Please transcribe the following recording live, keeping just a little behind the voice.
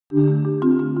Hey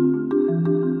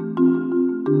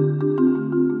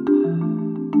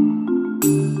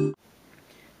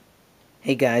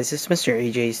guys, this is Mr.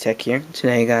 AJ's Tech here.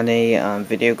 Today I got a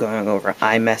video going over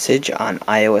iMessage on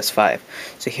iOS 5.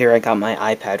 So here I got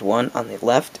my iPad 1 on the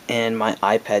left and my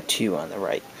iPad 2 on the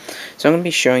right. So I'm going to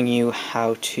be showing you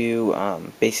how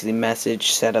to basically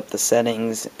message, set up the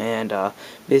settings, and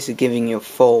basically giving you a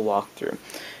full walkthrough.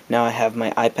 Now I have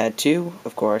my iPad 2,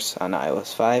 of course, on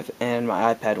iOS 5, and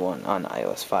my iPad 1 on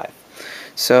iOS 5.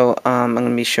 So I'm going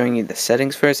to be showing you the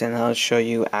settings first, and then I'll show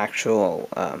you actual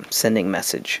sending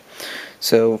message.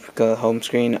 So if we go to the home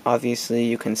screen, obviously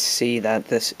you can see that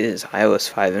this is iOS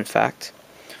 5 in fact.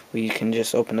 We can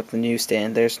just open up the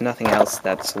newsstand. There's nothing else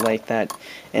that's like that.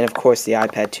 And of course the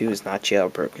iPad 2 is not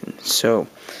jailbroken. So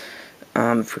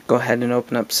if we go ahead and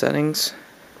open up settings,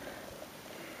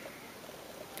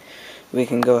 we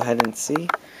can go ahead and see.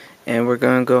 And we're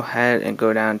going to go ahead and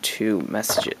go down to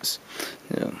messages.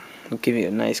 So, I'll give you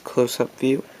a nice close-up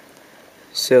view.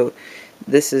 So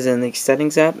this is in the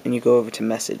settings app, and you go over to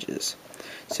messages.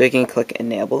 So you can click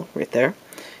enable right there,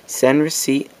 send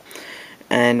receipt,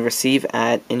 and receive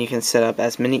at, and you can set up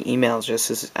as many emails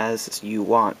just as you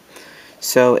want.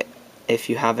 So if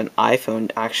you have an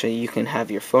iPhone, actually you can have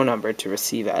your phone number to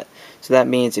receive at. So that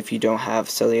means if you don't have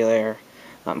cellular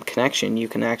connection, you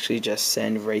can actually just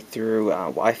send right through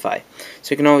Wi-Fi.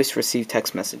 So you can always receive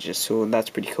text messages, so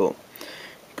that's pretty cool.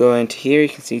 Go into here, you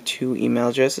can see 2 email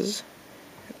addresses.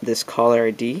 This caller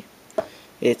ID,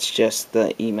 it's just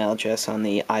the email address on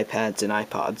the iPads and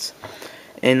iPods.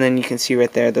 And then you can see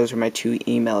right there, those are my 2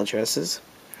 email addresses.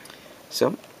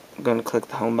 So I'm going to click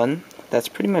the home button. That's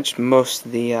pretty much most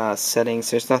of the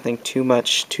settings. There's nothing too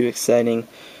exciting.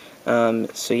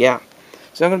 So yeah.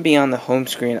 So I'm going to be on the home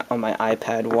screen on my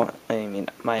iPad 1,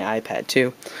 my iPad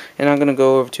 2, and I'm going to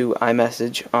go over to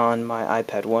iMessage on my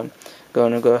iPad 1.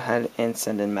 Going to go ahead and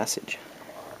send a message.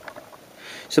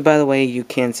 So by the way, you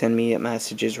can send me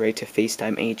messages right to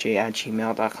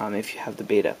FaceTimeAJ@gmail.com if you have the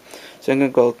beta. So I'm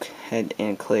going to go ahead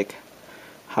and click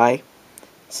Hi,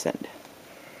 Send.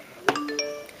 And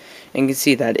you can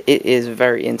see that it is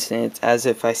very instant. It's as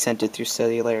if I sent it through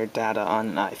cellular data on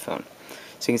an iPhone.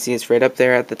 So you can see it's right up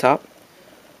there at the top.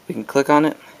 We can click on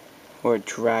it or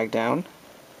drag down.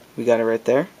 We got it right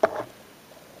there.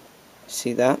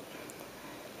 See that?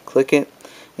 Click it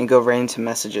and go right into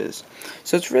messages.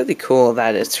 So it's really cool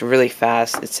that it's really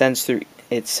fast. It sends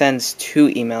 2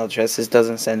 email addresses,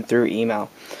 doesn't send through email.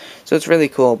 So it's really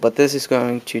cool, but this is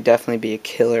going to definitely be a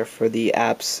killer for the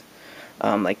apps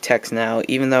like Text Now.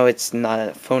 Even though it's not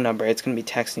a phone number, it's going to be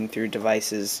texting through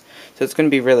devices. So it's going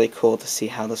to be really cool to see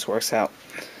how this works out.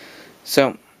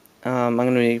 So I'm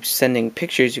going to be sending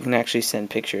pictures. You can actually send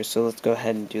pictures, so let's go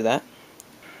ahead and do that.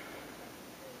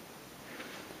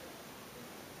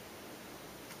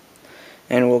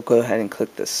 And we'll go ahead and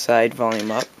click the side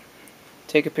volume up,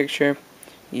 take a picture,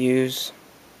 use,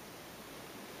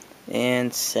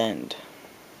 and send.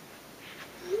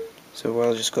 So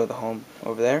we'll just go to the home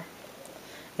over there,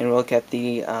 and we'll get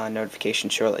the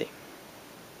notification shortly.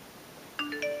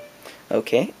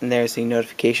 Okay, and there's the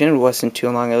notification. It wasn't too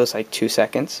long, it was like 2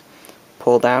 seconds.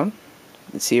 Pull down,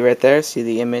 and see right there, see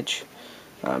the image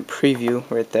preview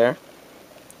right there.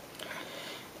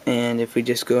 And if we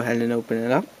just go ahead and open it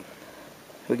up,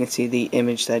 we can see the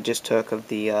image that I just took of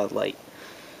the light.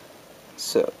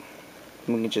 So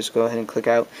we can just go ahead and click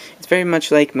out. It's very much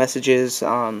like messages,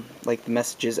 like the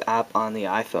Messages app on the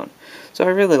iPhone. So I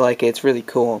really like it. It's really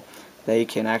cool that you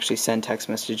can actually send text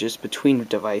messages between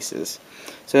devices.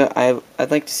 So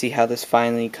I'd like to see how this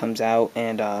finally comes out,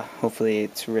 and hopefully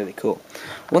it's really cool.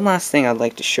 One last thing I'd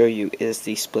like to show you is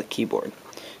the split keyboard.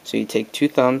 So you take 2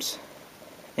 thumbs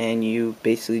and you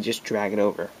basically just drag it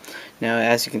over. Now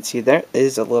as you can see, there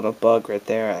is a little bug right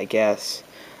there, I guess.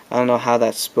 I don't know how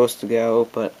that's supposed to go,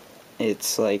 but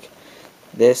it's like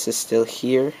this is still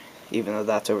here even though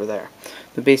that's over there.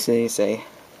 But basically you say,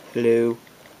 hello,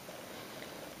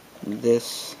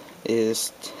 this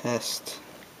is test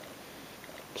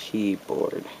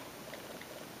keyboard.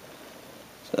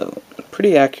 So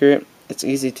pretty accurate. It's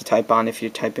easy to type on if you're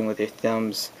typing with your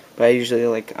thumbs, but I usually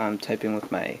like typing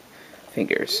with my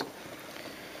fingers.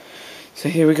 So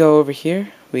here we go over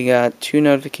here. We got 2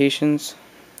 notifications.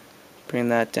 Bring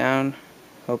that down,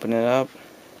 open it up,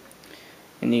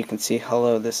 and you can see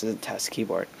hello, this is a test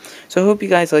keyboard. So I hope you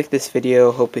guys like this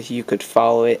video. Hope if you could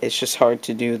follow it. It's just hard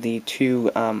to do the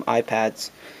 2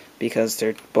 iPads because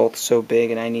they're both so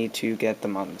big and I need to get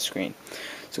them on the screen.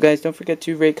 So guys, don't forget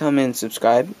to rate, comment, and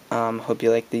subscribe. Hope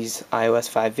you like these iOS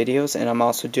 5 videos, and I'm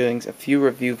also doing a few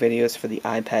review videos for the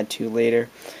iPad 2 later,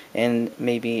 and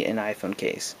maybe an iPhone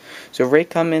case. So rate,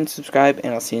 comment, and subscribe,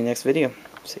 and I'll see you next video.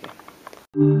 See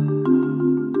ya.